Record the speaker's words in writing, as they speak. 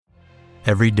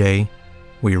Every day,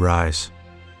 we rise,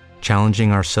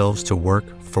 challenging ourselves to work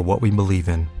for what we believe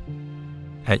in.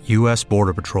 At U.S.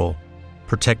 Border Patrol,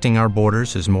 protecting our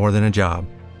borders is more than a job.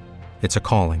 It's a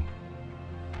calling.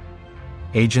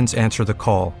 Agents answer the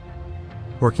call,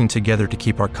 working together to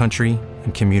keep our country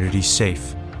and communities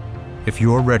safe. If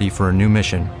you're ready for a new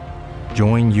mission,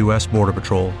 join U.S. Border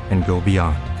Patrol and go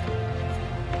beyond.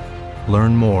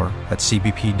 Learn more at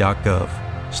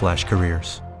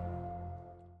cbp.gov/careers.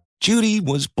 Judy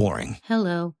was boring.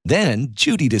 Hello. Then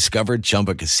Judy discovered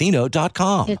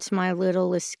ChumbaCasino.com. It's my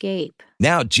little escape.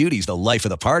 Now Judy's the life of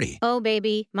the party. Oh,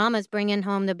 baby, mama's bringing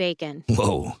home the bacon.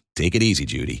 Whoa, take it easy,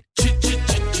 Judy.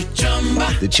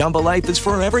 The Chumba life is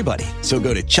for everybody. So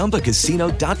go to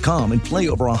ChumbaCasino.com and play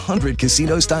over 100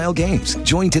 casino-style games.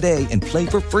 Join today and play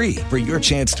for free for your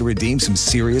chance to redeem some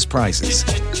serious prizes.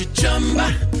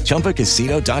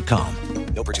 ChumbaCasino.com.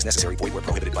 No purchase necessary. Void where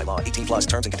prohibited by law. 18+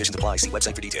 terms and conditions apply. See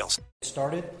website for details.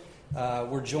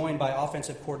 We're joined by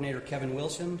offensive coordinator Kevin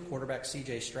Wilson, quarterback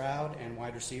C.J. Stroud, and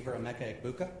wide receiver Emeka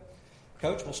Egbuka.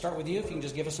 Coach, we'll start with you. If you can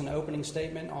just give us an opening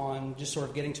statement on just sort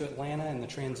of getting to Atlanta and the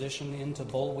transition into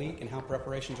bowl week and how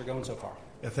preparations are going so far.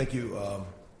 Yeah, thank you.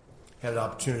 Had an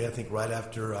opportunity, I think, right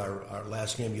after our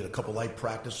last game to get a couple light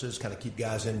practices, kind of keep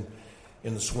guys in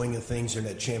the swing of things in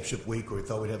that championship week where we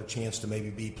thought we'd have a chance to maybe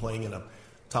be playing in a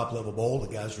top-level bowl.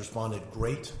 The guys responded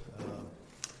great. A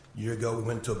year ago, we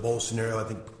went to a bowl scenario. I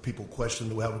think people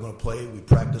questioned how we're going to play. We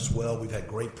practiced well. We've had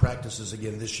great practices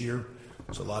again this year.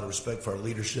 So a lot of respect for our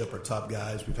leadership, our top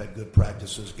guys. We've had good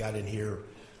practices. Got in here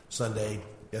Sunday.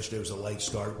 Yesterday was a late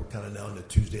start. We're kind of now in the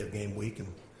Tuesday of game week and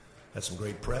had some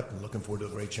great prep and looking forward to a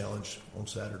great challenge on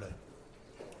Saturday.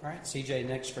 All right, CJ,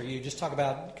 next for you. Just talk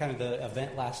about kind of the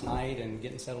event last night and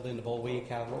getting settled into bowl week.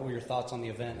 What were your thoughts on the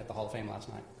event at the Hall of Fame last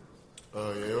night?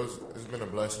 It's been a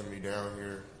blessing to be down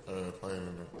here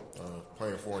playing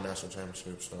for a national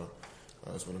championship. So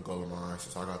it's been a goal of mine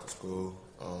since I got to school.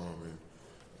 And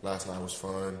last night was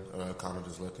fun. Kind of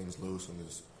just let things loose and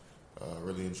just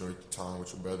really enjoyed the time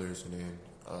with your brothers. And then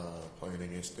playing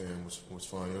against them was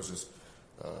fun. It was just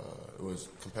it was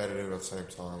competitive at the same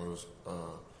time. It was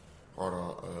hard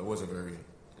on. It wasn't very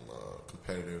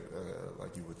competitive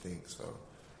like you would think. So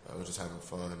I was just having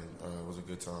fun and it was a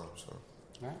good time. So.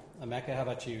 All right, Emeka, how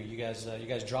about you? You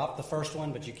guys dropped the first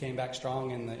one, but you came back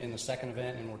strong in the second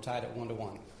event and were tied at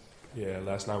 1-1. Yeah,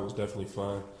 last night was definitely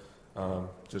fun.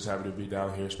 Just happy to be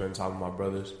down here, spending time with my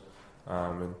brothers,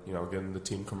 and getting the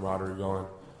team camaraderie going.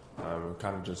 And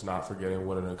kind of just not forgetting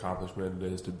what an accomplishment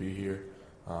it is to be here.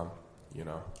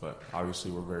 But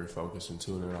obviously we're very focused and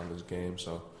tuned in on this game,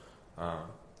 so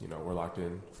we're locked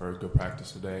in for a good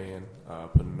practice today and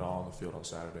putting it all on the field on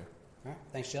Saturday. All right,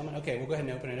 thanks, gentlemen. Okay, we'll go ahead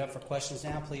and open it up for questions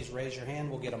now. Please raise your hand.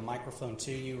 We'll get a microphone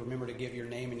to you. Remember to give your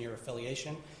name and your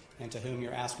affiliation and to whom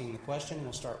you're asking the question.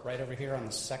 We'll start right over here on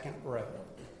the second row.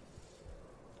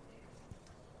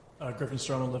 Griffin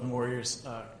Stroman, Living Warriors.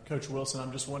 Coach Wilson,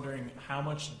 I'm just wondering how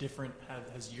much different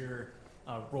has your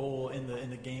role in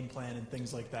the game plan and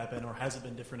things like that been, or has it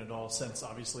been different at all since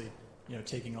obviously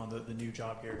taking on the new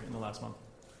job here in the last month?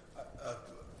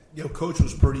 Coach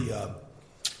was pretty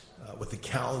with the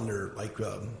calendar.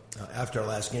 After our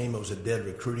last game, it was a dead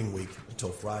recruiting week until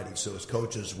Friday. So as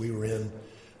coaches, we were in,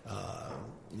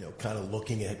 kind of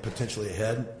looking at potentially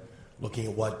ahead, looking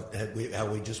at how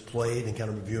we just played and kind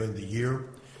of reviewing the year.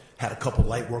 Had a couple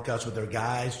light workouts with our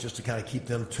guys just to kind of keep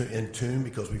them in tune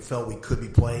because we felt we could be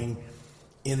playing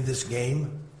in this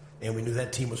game, and we knew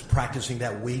that team was practicing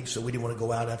that week, so we didn't want to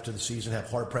go out after the season, have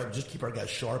hard prep, just keep our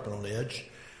guys sharp and on edge.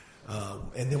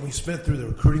 And then we spent through the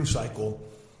recruiting cycle.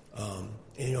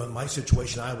 In my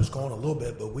situation, I was gone a little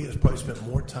bit, but we have probably spent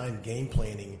more time game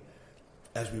planning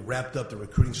as we wrapped up the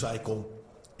recruiting cycle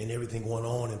and everything going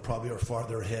on, and probably are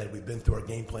farther ahead. We've been through our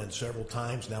game plan several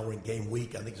times. Now we're in game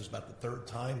week. I think it's about the third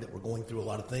time that we're going through a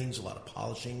lot of things, a lot of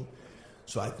polishing.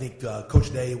 So I think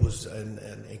Coach Day was, and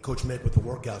Coach Mick with the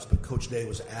workouts, but Coach Day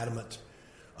was adamant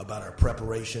about our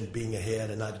preparation, being ahead,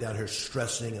 and not down here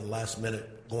stressing and last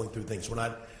minute going through things. We're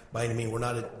not, by any means,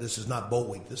 this is not bowl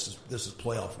week. This is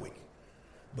playoff week.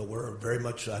 But we're very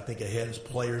much, I think, ahead as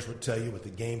players would tell you with the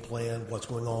game plan, what's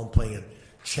going on, playing a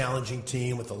challenging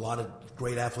team with a lot of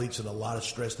great athletes and a lot of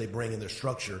stress they bring in their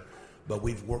structure. But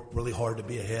we've worked really hard to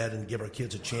be ahead and give our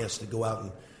kids a chance to go out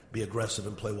and be aggressive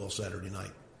and play well Saturday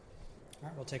night. All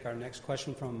right, we'll take our next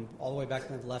question from all the way back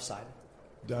to the left side.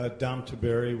 Dom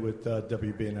Tiberi with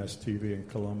WBNS TV in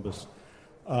Columbus.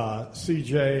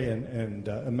 CJ and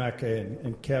Emeka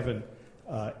and Kevin,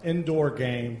 indoor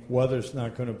game, weather's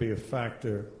not going to be a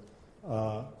factor.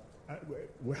 How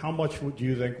much would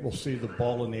you think we'll see the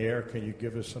ball in the air? Can you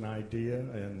give us an idea?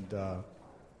 And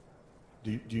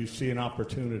Do you see an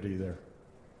opportunity there?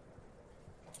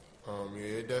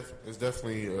 Yeah, it's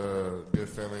definitely a good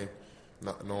feeling,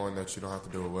 not knowing that you don't have to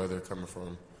deal with weather coming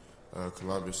from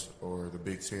Columbus or the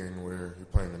Big Ten, where you're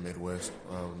playing the Midwest,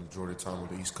 majority of the time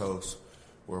with the East Coast,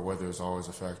 where weather is always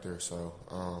a factor. So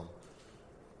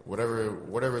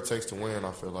whatever it takes to win,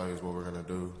 I feel like is what we're gonna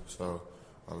do. So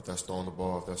if that's throwing the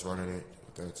ball, if that's running it,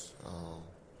 if that's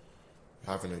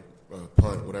having a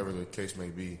punt, whatever the case may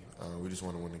be, we just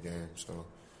want to win the game. So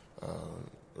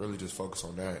really just focus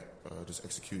on that, just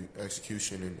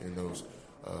execution in those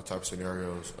type of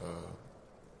scenarios.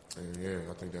 And yeah,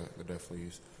 I think that definitely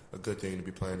is a good thing to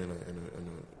be playing in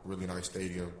a really nice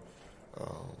stadium.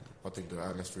 I think the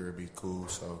atmosphere would be cool,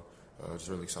 so just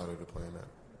really excited to play in that.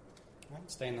 All right,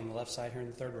 staying on the left side here in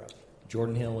the third row.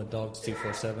 Jordan Hill with Dogs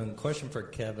 247. Question for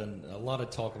Kevin. A lot of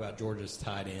talk about Georgia's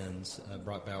tight ends,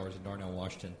 Brock Bowers and Darnell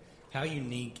Washington. How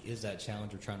unique is that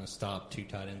challenge of trying to stop two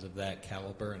tight ends of that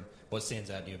caliber, and what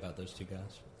stands out to you about those two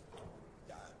guys?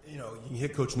 You know, you can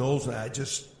hit Coach Knowles and I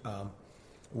just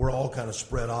we're all kind of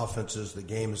spread offenses. The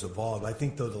game has evolved. I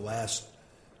think, though, the last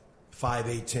 5,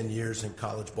 8, 10 years in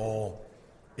college ball,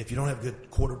 if you don't have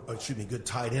good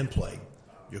tight end play,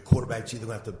 your quarterback's either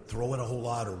going to have to throw it a whole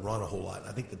lot or run a whole lot. And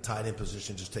I think the tight end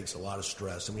position just takes a lot of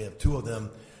stress. And we have two of them.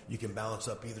 You can balance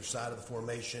up either side of the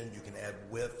formation. You can add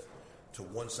width to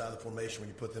one side of the formation when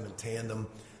you put them in tandem,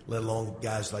 let alone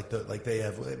guys like they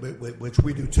have, which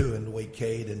we do too, in the way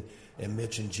Cade and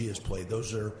Mitch and G has played.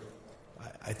 Those are,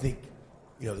 I think,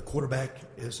 you know, the quarterback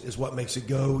is what makes it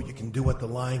go. You can do what the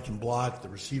line can block. The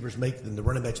receivers make, and the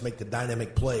running backs make the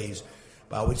dynamic plays.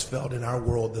 But I always felt in our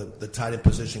world the tight end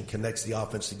position connects the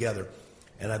offense together.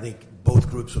 And I think both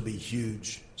groups will be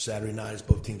huge Saturday night as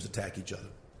both teams attack each other.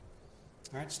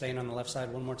 All right, staying on the left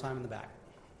side one more time in the back.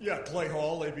 Yeah, Clay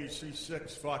Hall, ABC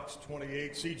 6, Fox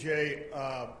 28.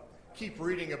 CJ, keep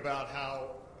reading about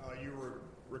how you were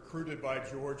recruited by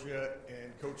Georgia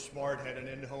and Coach Smart had an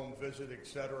in-home visit,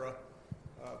 etc.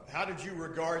 How did you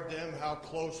regard them? How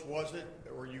close was it?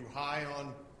 Were you high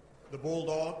on the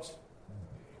Bulldogs?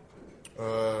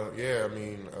 Yeah, I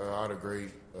mean, I had a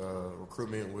great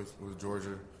recruitment with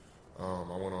Georgia.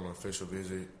 I went on an official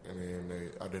visit, and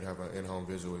then I did have an in-home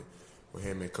visit with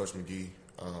him and Coach McGee.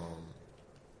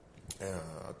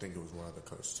 I think it was one other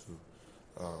coach too.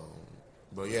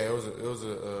 But yeah, it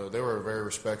was they were very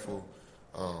respectful.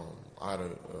 I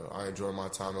enjoyed my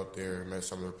time up there, met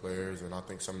some of the players, and I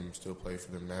think some of them still play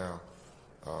for them now.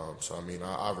 So I mean,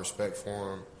 I have respect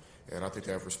for them, and I think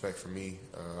they have respect for me.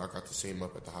 I got to see him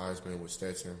up at the Heisman with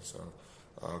Stetson, so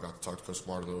I got to talk to Coach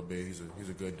Smart a little bit. He's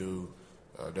a good dude,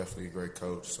 definitely a great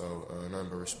coach. So nothing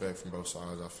but respect from both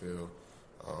sides, I feel.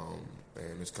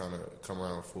 And it's kind of come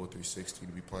around full 360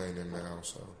 to be playing them now.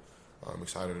 So I'm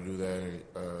excited to do that. And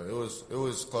it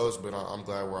was close, but I'm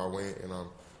glad where I went, and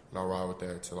I'll ride with that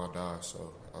until I die.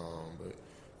 So,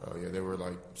 yeah, they were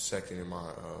like second in my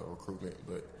recruitment,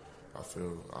 but I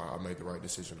feel I made the right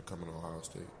decision to come into Ohio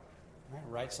State. All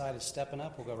right side is stepping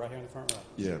up. We'll go right here in the front row.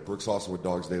 Yeah, Brooks Austin with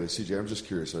Dogs Daily. CJ, I'm just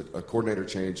curious, a coordinator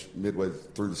change midway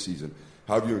through the season.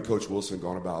 How have you and Coach Wilson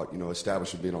gone about,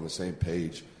 establishing being on the same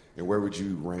page, and where would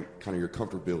you rank kind of your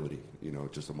comfortability,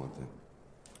 just a month in?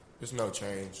 There's no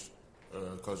change.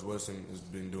 Coach Wilson has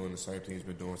been doing the same thing he's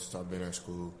been doing since I've been at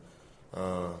school.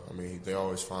 I mean, they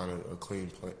always find a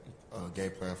clean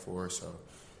game plan for us. So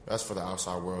that's for the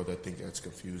outside world that think that's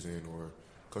confusing. Or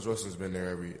Coach Wilson's been there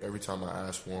every time I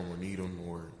ask for him or need him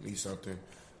or need something.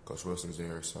 Coach Wilson's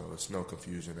there, so it's no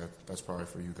confusion. That's probably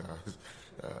for you guys.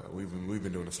 We've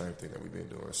been doing the same thing that we've been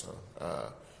doing. So,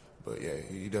 but yeah,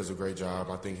 he does a great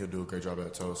job. I think he'll do a great job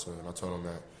at Tulsa, and I told him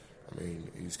that. I mean,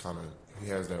 he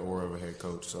has that aura of a head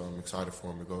coach, so I'm excited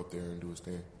for him to go up there and do his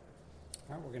thing.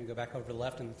 All right, we're going to go back over to the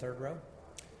left in the third row.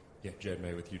 Yeah, Jed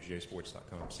May with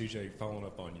UGAsports.com. CJ, following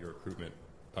up on your recruitment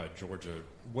by Georgia,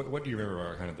 what do you remember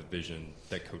about kind of the vision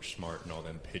that Coach Smart and all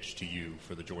them pitched to you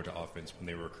for the Georgia offense when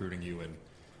they were recruiting you? And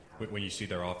when you see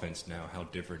their offense now, how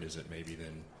different is it maybe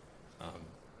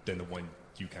than the one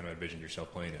you kind of envisioned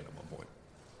yourself playing in at one point?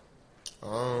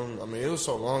 I mean, it was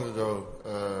so long ago.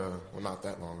 Well, not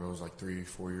that long ago. It was like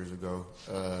 3-4 years ago.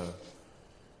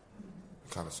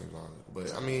 Kind of seems long ago.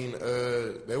 But, I mean,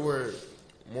 they were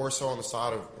more so on the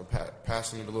side of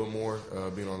passing it a little more,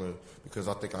 because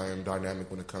I think I am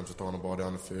dynamic when it comes to throwing the ball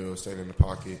down the field, staying in the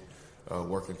pocket,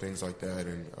 working things like that.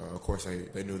 And, of course,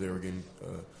 they knew they were getting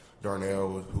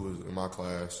Darnell, who was in my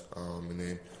class. And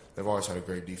then they've always had a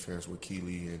great defense with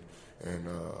Keeley and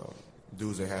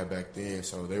dudes they had back then,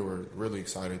 so they were really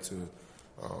excited to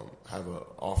have an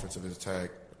offensive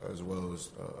attack as well as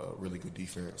a really good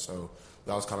defense. So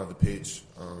that was kind of the pitch,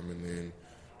 and then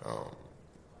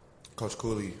Coach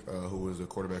Cooley, who was the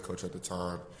quarterback coach at the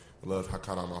time, loved how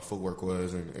kind of my footwork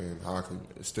was and how I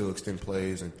could still extend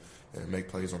plays and make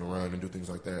plays on the run and do things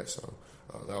like that. So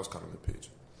that was kind of the pitch.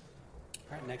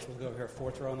 All right, next we'll go over here,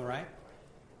 fourth row on the right.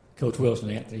 Coach Wilson,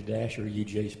 Anthony Dasher,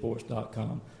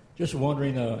 UGAsports.com. Just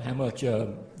wondering how much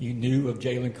you knew of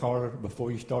Jalen Carter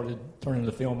before you started turning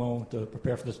the film on to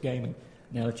prepare for this game, and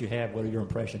now that you have, what are your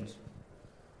impressions?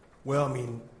 Well, I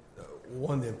mean,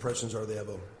 one of the impressions are they have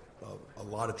a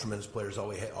lot of tremendous players.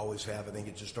 Always have. I think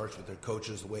it just starts with their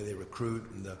coaches, the way they recruit,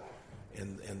 and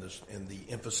the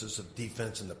emphasis of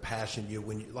defense and the passion.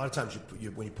 A lot of times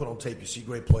when you put on tape, you see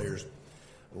great players.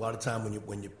 A lot of time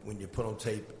when you put on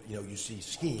tape, you see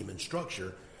scheme and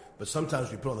structure. But sometimes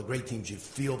when you put on the great teams, you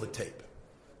feel the tape,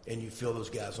 and you feel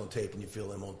those guys on tape, and you feel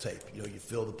them on tape. You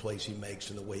feel the plays he makes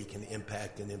and the way he can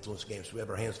impact and influence games. So we have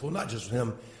our hands full, not just with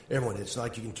him, everyone. It's not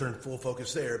like you can turn full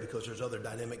focus there because there's other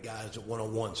dynamic guys at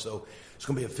one-on-one. So it's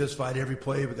going to be a fist fight every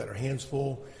play. We got our hands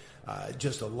full.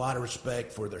 Just a lot of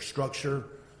respect for their structure,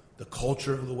 the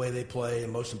culture of the way they play,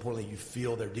 and most importantly, you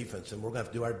feel their defense. And we're going to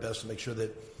have to do our best to make sure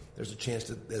that there's a chance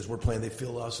that as we're playing, they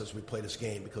feel us as we play this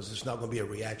game, because it's not going to be a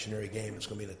reactionary game. It's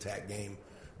going to be an attack game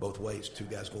both ways, two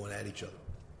guys going at each other.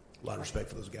 A lot of respect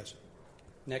for those guys.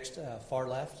 Next, far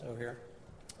left over here.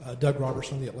 Doug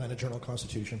Robertson, the Atlanta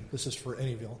Journal-Constitution. This is for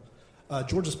Anyville.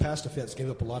 Georgia's pass defense gave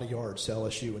up a lot of yards to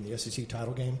LSU in the SEC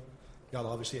title game. Y'all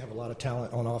obviously have a lot of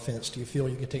talent on offense. Do you feel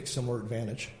you can take similar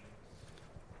advantage?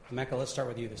 Emeka, let's start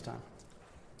with you this time.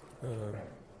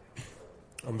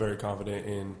 I'm very confident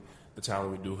in the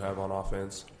talent we do have on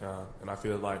offense, and I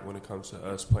feel like when it comes to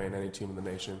us playing any team in the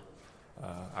nation,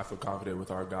 I feel confident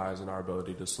with our guys and our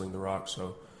ability to sling the rock.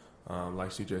 So, like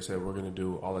CJ said, we're going to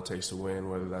do all it takes to win,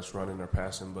 whether that's running or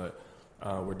passing, but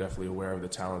we're definitely aware of the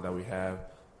talent that we have,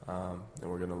 and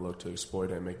we're going to look to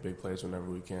exploit it and make big plays whenever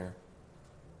we can.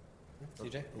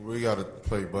 CJ? We got to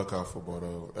play Buckeye football,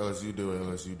 though. LSU do what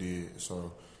LSU did.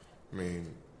 So, I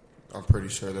mean, I'm pretty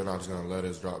sure they're not just going to let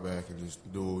us drop back and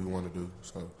just do what we want to do.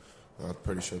 So, I'm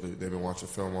pretty sure that they've been watching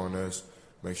film on us,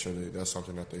 make sure that that's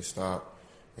something that they stop.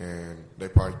 And they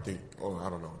probably think, I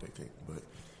don't know what they think, but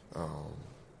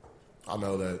I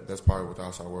know that that's probably what the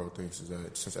outside world thinks, is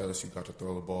that since LSU got to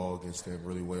throw the ball against them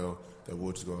really well, that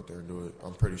we'll just go out there and do it.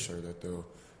 I'm pretty sure that they'll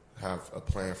have a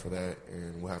plan for that,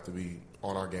 and we'll have to be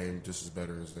on our game just as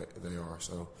better as they are.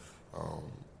 So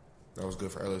that was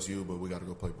good for LSU, but we got to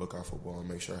go play Buckeye football and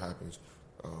make sure it happens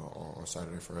on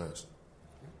Saturday for us.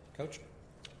 Coach?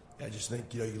 I just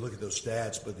think, you look at those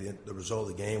stats, but the result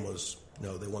of the game was,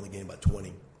 they won the game by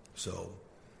 20. So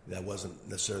that wasn't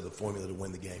necessarily the formula to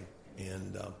win the game.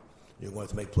 And you're going to have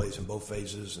to make plays in both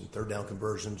phases, and third down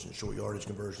conversions and short yardage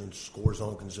conversions, score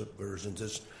zone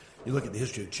conversions. You look at the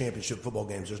history of championship football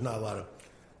games, there's not a lot of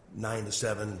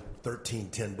 9-7,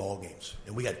 13-10 ball games.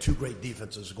 And we got two great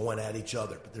defenses going at each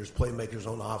other, but there's playmakers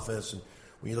on the offense, and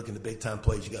when you look in the big-time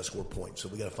plays, you got to score points. So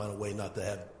we got to find a way not to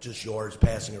have just yards,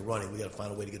 passing, or running. We got to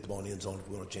find a way to get the ball in the end zone if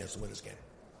we want a chance to win this game.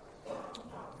 All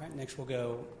right, next we'll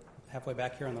go halfway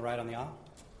back here on the right on the aisle.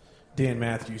 Dan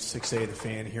Matthews, 6A The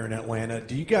Fan here in Atlanta.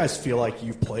 Do you guys feel like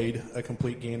you've played a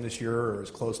complete game this year, or as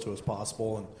close to as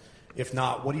possible? And if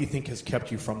not, what do you think has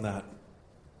kept you from that?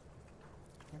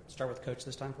 Start with Coach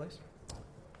this time, please.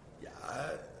 Yeah,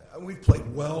 we've played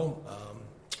well.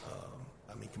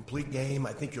 Complete game.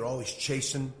 I think you're always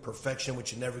chasing perfection,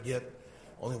 which you never get.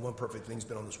 Only one perfect thing's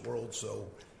been on this world, so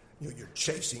you're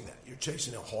chasing that. You're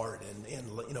chasing it hard, and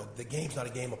the game's not a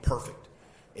game of perfect.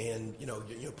 And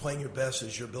you're playing your best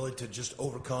is your ability to just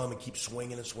overcome and keep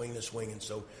swinging and swinging and swinging.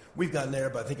 So we've gotten there,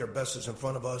 but I think our best is in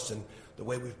front of us, and the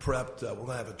way we've prepped, we're going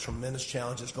to have a tremendous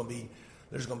challenge. There's going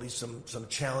to be some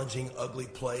challenging, ugly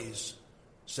plays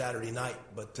Saturday night,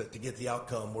 but to get the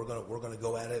outcome, we're going to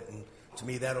go at it, and to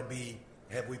me that'll be.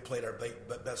 Have we played our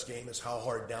best game? Is how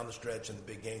hard down the stretch in the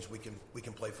big games we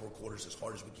can play 4 quarters as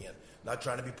hard as we can. Not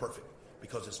trying to be perfect,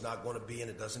 because it's not going to be, and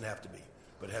it doesn't have to be,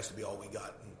 but it has to be all we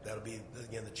got. And that'll be,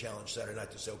 again, the challenge Saturday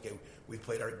night to say, okay, we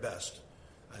played our best.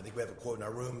 I think we have a quote in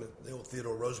our room, the old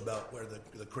Theodore Roosevelt, where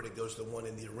the critic goes to the one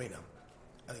in the arena.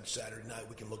 I think Saturday night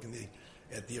we can look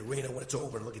at the arena when it's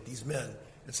over and look at these men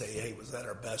and say, hey, was that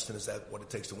our best, and is that what it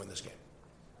takes to win this game?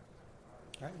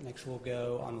 All right, next we'll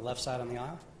go on the left side on the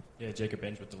aisle. Yeah, Jacob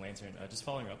Benj with the Lantern. Just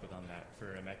following up on that for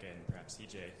Emeka and perhaps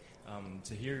CJ,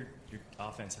 to hear your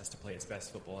offense has to play its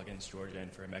best football against Georgia,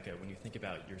 and for Emeka, when you think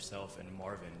about yourself and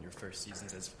Marvin, your first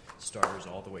seasons as starters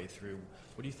all the way through,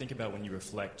 what do you think about when you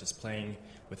reflect just playing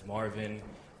with Marvin,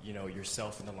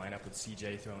 yourself in the lineup with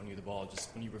CJ throwing you the ball?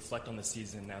 Just when you reflect on the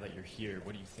season now that you're here,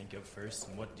 what do you think of first,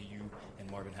 and what do you and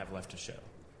Marvin have left to show?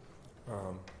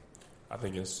 I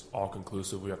think it's all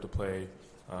conclusive. We have to play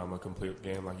a complete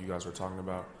game like you guys were talking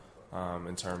about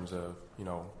in terms of,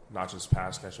 not just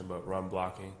pass catching but run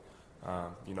blocking,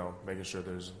 making sure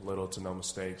there's little to no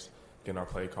mistakes, getting our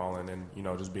play calling, and,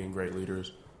 just being great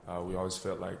leaders. We always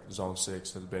felt like Zone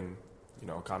 6 has been,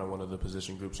 kind of one of the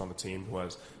position groups on the team who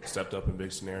has stepped up in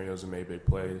big scenarios and made big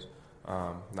plays.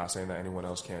 Not saying that anyone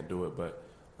else can't do it, but,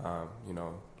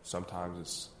 sometimes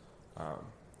it's,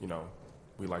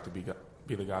 we like to be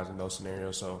the guys in those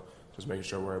scenarios. So just making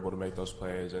sure we're able to make those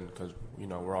plays, and because,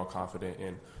 we're all confident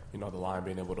in, the line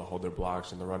being able to hold their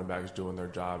blocks and the running backs doing their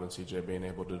job and CJ being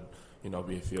able to,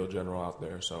 be a field general out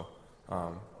there. So,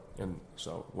 and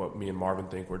so what me and Marvin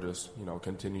think, we're just,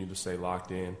 continue to stay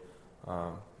locked in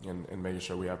and making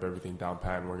sure we have everything down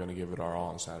pat, and we're going to give it our all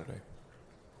on Saturday.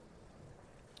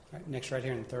 All right, next right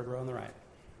here in the third row on the right.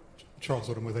 Charles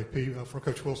Odom with AP. For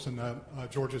Coach Wilson,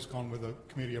 Georgia's gone with a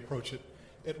committee approach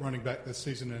at running back this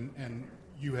season, and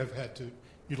you have had to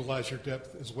utilize your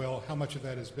depth as well. How much of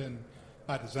that has been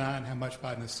by design? How much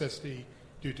by necessity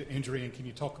due to injury? And can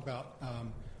you talk about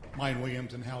Mayan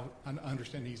Williams and how I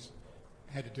understand he's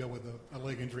had to deal with a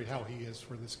leg injury, how he is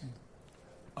for this game?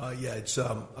 It's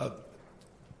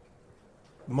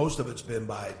most of it's been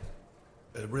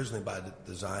originally by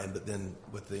design, but then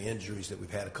with the injuries that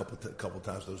we've had a couple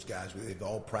times, those guys, they've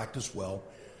all practiced well.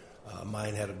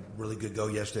 Mayan had a really good go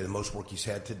yesterday, the most work he's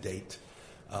had to date.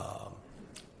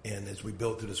 And as we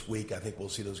build through this week, I think we'll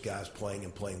see those guys playing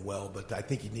well. But I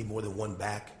think you need more than one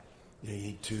back. You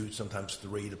need two, sometimes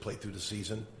three, to play through the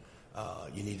season.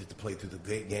 You need it to play through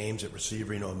the games at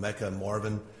receiver. Emeka and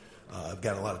Marvin have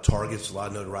got a lot of targets, a lot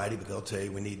of notoriety, but they'll tell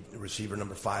you we need receiver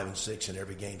number 5 and 6 in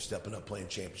every game, stepping up, playing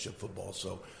championship football.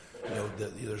 So,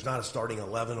 there's not a starting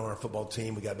 11 on our football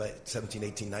team. We got about 17,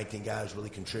 18, 19 guys really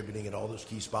contributing at all those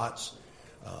key spots.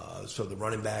 So the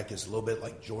running back is a little bit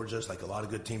like Georgia's, like a lot of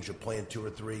good teams are playing 2 or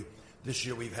 3. This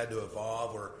year we've had to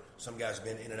evolve, or some guys have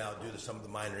been in and out due to some of the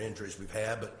minor injuries we've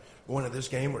had. But going into this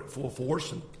game, we're at full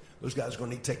force, and those guys are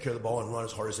going to need to take care of the ball and run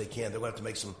as hard as they can. They're going to have to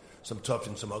make some tough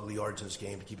and some ugly yards in this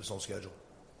game to keep us on schedule.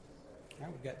 All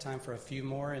right, we've got time for a few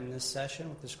more in this session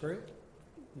with this group.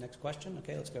 Next question.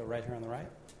 Okay, let's go right here on the right.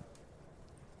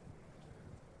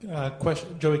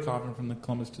 Question, Joey Coffin from the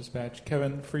Columbus Dispatch.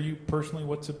 Kevin, for you personally,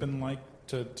 what's it been like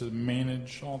to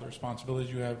manage all the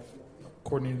responsibilities you have,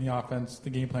 coordinating the offense, the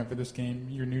game plan for this game,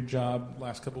 your new job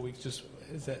last couple of weeks? Just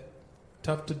is that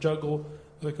tough to juggle?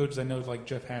 Other coaches I know, like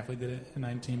Jeff Hafley did it in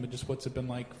 19, but just what's it been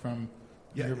like from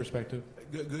your perspective?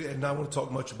 Good. And I want to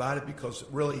talk much about it because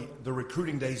really the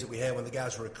recruiting days that we had when the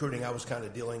guys were recruiting, I was kind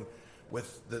of dealing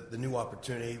with the new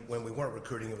opportunity. When we weren't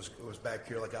recruiting, it was back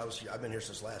here. Like I've been here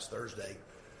since last Thursday.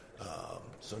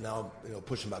 So now,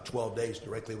 pushing about 12 days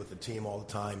directly with the team all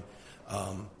the time.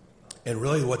 And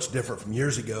really what's different from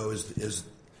years ago is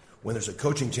when there's a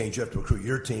coaching change, you have to recruit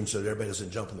your team so that everybody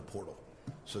doesn't jump in the portal.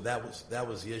 So that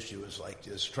was the issue, is like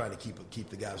just trying to keep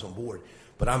the guys on board.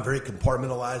 But I'm very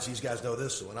compartmentalized. These guys know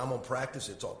this. So when I'm on practice,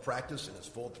 it's all practice and it's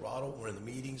full throttle. We're in the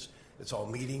meetings. It's all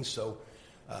meetings. So,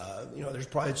 there's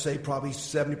probably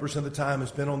 70% of the time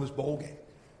it's been on this bowl game.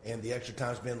 And the extra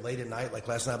time's been late at night, like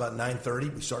last night about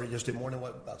 9:30. We started yesterday morning,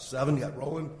 about 7, got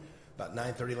rolling. About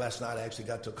 9:30 last night, I actually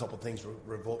got to a couple things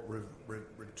revolving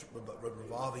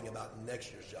about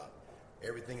next year's job.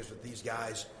 Everything is with these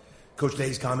guys. Coach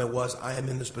Day's comment was, I am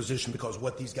in this position because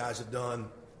what these guys have done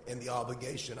and the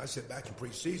obligation. I said back in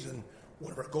preseason,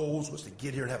 one of our goals was to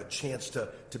get here and have a chance to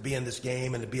be in this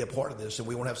game and to be a part of this, and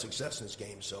we won't have success in this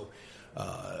game. So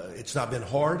it's not been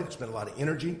hard. It's been a lot of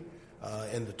energy.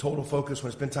 And the total focus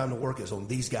when it's been time to work is on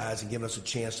these guys and giving us a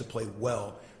chance to play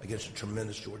well against a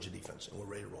tremendous Georgia defense, and we're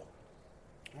ready to roll.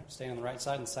 All right, staying on the right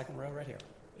side in the second row right here.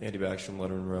 Andy Backstrom,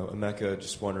 Letterman Row. Emeka,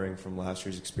 just wondering from last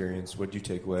year's experience, what do you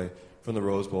take away from the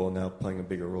Rose Bowl and now playing a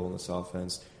bigger role in this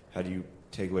offense? How do you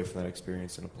take away from that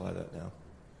experience and apply that now?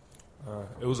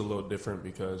 It was a little different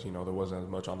because, there wasn't as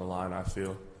much on the line, I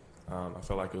feel. I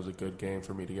felt like it was a good game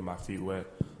for me to get my feet wet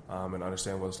and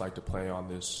understand what it's like to play on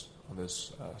this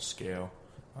scale.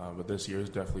 But this year is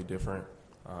definitely different.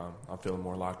 I'm feeling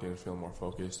more locked in, feeling more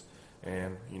focused.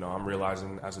 And, I'm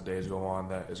realizing as the days go on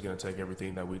that it's going to take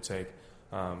everything that we take.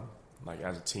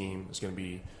 As a team, it's going to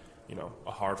be,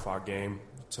 a hard-fought game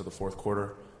to the fourth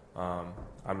quarter.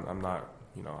 I'm not,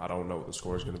 I don't know what the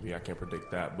score is going to be. I can't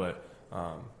predict that. But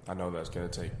I know that's going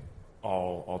to take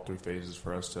all 3 phases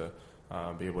for us to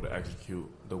be able to execute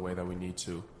the way that we need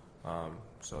to.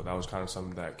 So that was kind of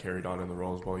something that carried on in the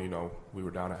Rose Bowl. We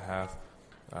were down at half.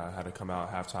 Had to come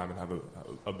out at halftime and have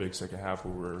a big second half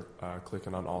where we're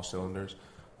clicking on all cylinders.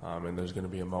 And there's going to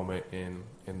be a moment in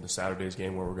the Saturday's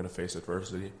game where we're going to face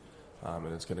adversity,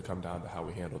 and it's going to come down to how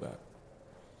we handle that.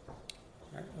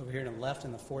 All right, over here to the left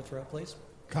in the fourth row, please.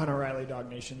 Connor Riley, Dog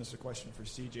Nation. This is a question for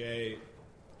CJ.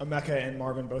 Emeka and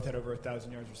Marvin both had over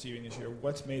 1,000 yards receiving this year.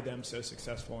 What's made them so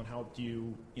successful, and how do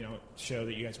you show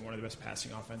that you guys are one of the best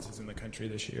passing offenses in the country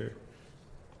this year?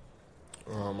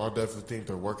 I definitely think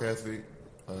their work ethic.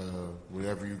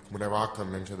 Whenever I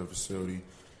come into the facility,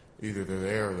 either they're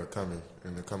there or they're coming,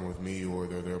 and they're coming with me, or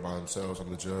they're there by themselves.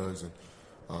 I'm the judge,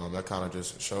 and that kind of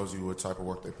just shows you what type of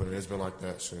work they put in. It's been like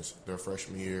that since their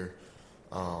freshman year,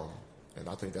 and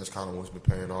I think that's kind of what's been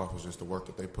paying off is just the work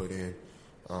that they put in.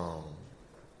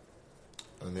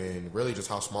 And then really just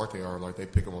how smart they are. Like, they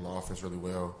pick them on the offense really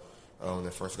well. When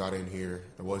they first got in here,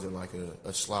 it wasn't like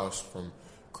a slouch from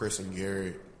Chris and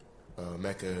Garrett,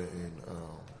 Mecca and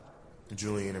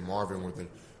Julian and Marvin were the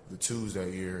twos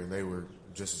that year, and they were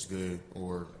just as good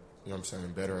or,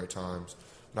 better at times.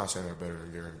 Not saying they're better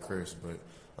than Garrett and Chris, but,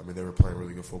 they were playing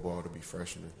really good football to be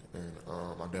freshmen. And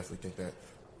I definitely think that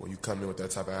when you come in with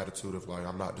that type of attitude of, like,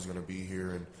 I'm not just going to be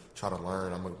here and try to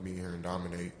learn, I'm going to be here and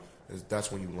dominate,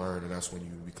 that's when you learn, and that's when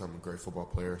you become a great football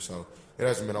player. So it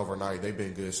hasn't been overnight. They've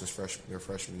been good since their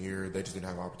freshman year. They just didn't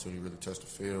have an opportunity to really touch the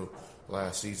field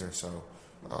last season. So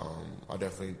I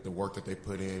definitely, the work that they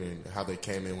put in and how they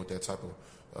came in with that type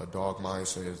of dog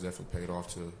mindset has definitely paid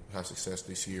off to have success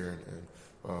this year and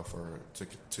to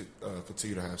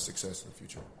continue to have success in the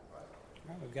future. All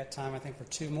right, we've got time, I think, for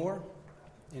two more.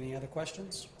 Any other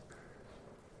questions?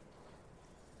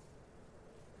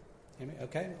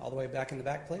 Okay, all the way back in the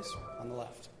back, please, on the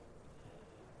left.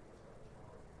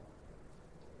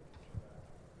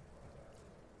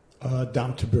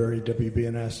 Dom Taberry,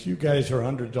 WBNS. You guys are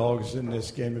underdogs in this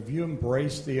game. Have you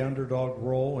embraced the underdog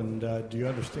role, and do you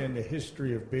understand the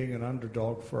history of being an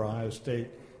underdog for Ohio State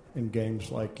in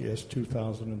games like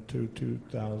 2002,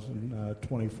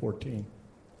 2014?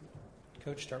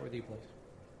 Coach, start with you, please.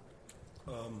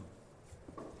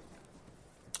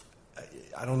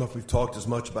 I don't know if we've talked as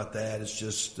much about that. It's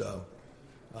just the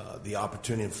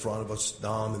opportunity in front of us,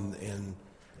 Dom, and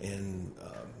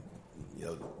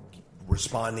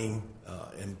responding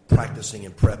and practicing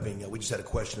and prepping. We just had a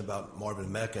question about Marvin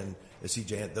and Mecca and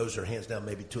CJ. Those are hands down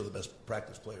maybe two of the best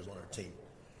practice players on our team.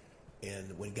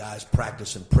 And when guys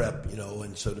practice and prep,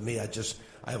 and so to me, I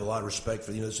have a lot of respect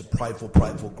for, it's a prideful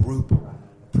group,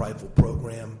 prideful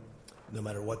program, no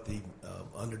matter what the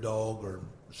underdog or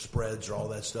spreads or all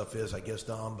that stuff is, I guess,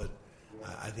 Dom, but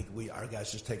I think our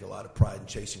guys just take a lot of pride in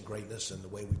chasing greatness and the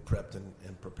way we prepped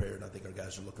and prepared. And I think our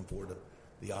guys are looking forward to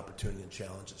the opportunity and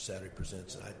challenge that Saturday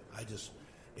presents. And I just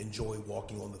enjoy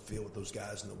walking on the field with those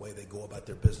guys and the way they go about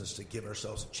their business to give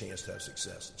ourselves a chance to have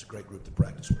success. It's a great group to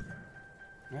practice with.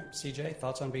 All right, CJ,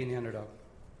 thoughts on being the underdog?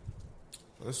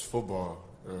 Well, it's football,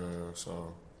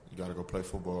 so you got to go play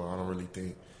football. I don't really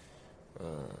think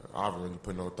I haven't really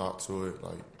put no thought to it.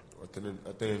 Like, at the end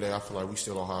of the day, I feel like we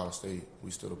still Ohio State.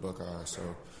 We still the Buckeyes.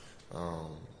 So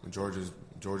Georgia's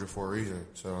Georgia for a reason.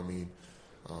 So,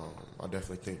 I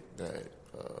definitely think that,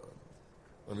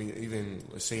 even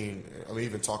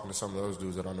talking to some of those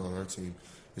dudes that I know on their team,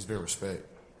 it's been respect.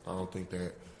 I don't think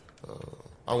that,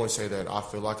 I wouldn't say that I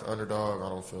feel like an underdog. I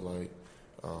don't feel like,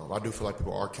 I do feel like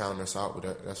people are counting us out,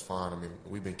 but that's fine.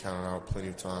 We've been counted out plenty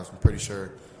of times. I'm pretty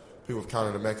sure people have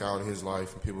counted Emeka out in his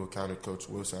life, and people have counted Coach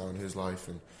Wilson out in his life,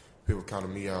 and people have counted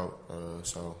me out.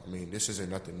 This isn't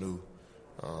nothing new.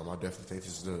 I definitely think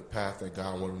this is the path that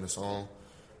God wanted us on,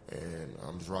 and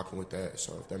I'm just rocking with that.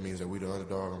 So if that means that we the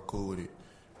underdog, I'm cool with it.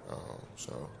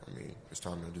 It's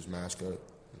time to just mask up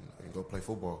and go play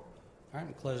football. All right,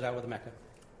 we'll close out with Emeka.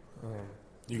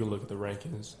 You can look at the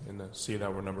rankings and see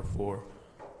that we're number 4,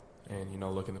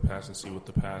 and look in the past and see what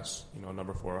the past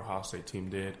number 4 Ohio State team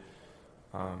did.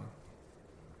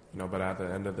 But at the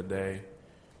end of the day,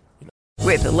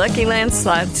 with the Lucky Land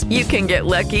Slots, you can get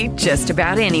lucky just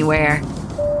about anywhere.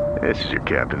 This is your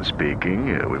captain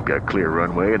speaking. We've got clear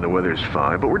runway and the weather's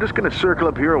fine, but we're just going to circle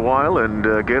up here a while and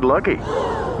get lucky.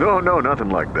 No, nothing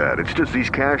like that. It's just these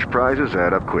cash prizes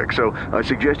add up quick. So I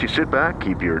suggest you sit back,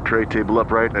 keep your tray table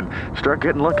upright, and start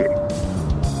getting lucky.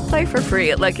 Play for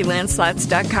free at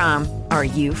LuckyLandSlots.com. Are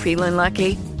you feeling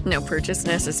lucky? No purchase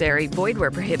necessary. Void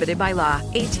where prohibited by law.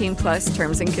 18+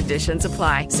 terms and conditions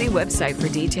apply. See website for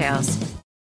details.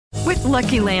 With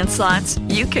Lucky Land Slots,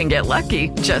 you can get lucky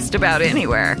just about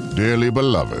anywhere. Dearly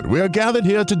beloved, we are gathered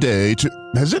here today to...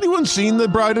 Has anyone seen the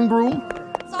bride and groom?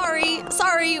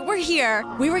 Sorry, we're here.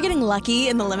 We were getting lucky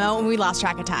in the limo and we lost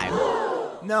track of time.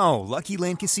 No, Lucky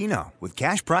Land Casino, with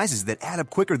cash prizes that add up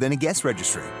quicker than a guest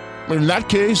registry. In that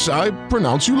case, I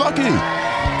pronounce you lucky.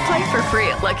 Play for free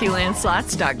at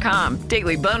LuckyLandSlots.com.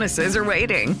 Daily bonuses are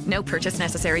waiting. No purchase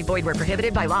necessary. Void where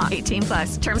prohibited by law.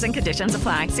 18+. Terms and conditions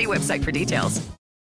apply. See website for details.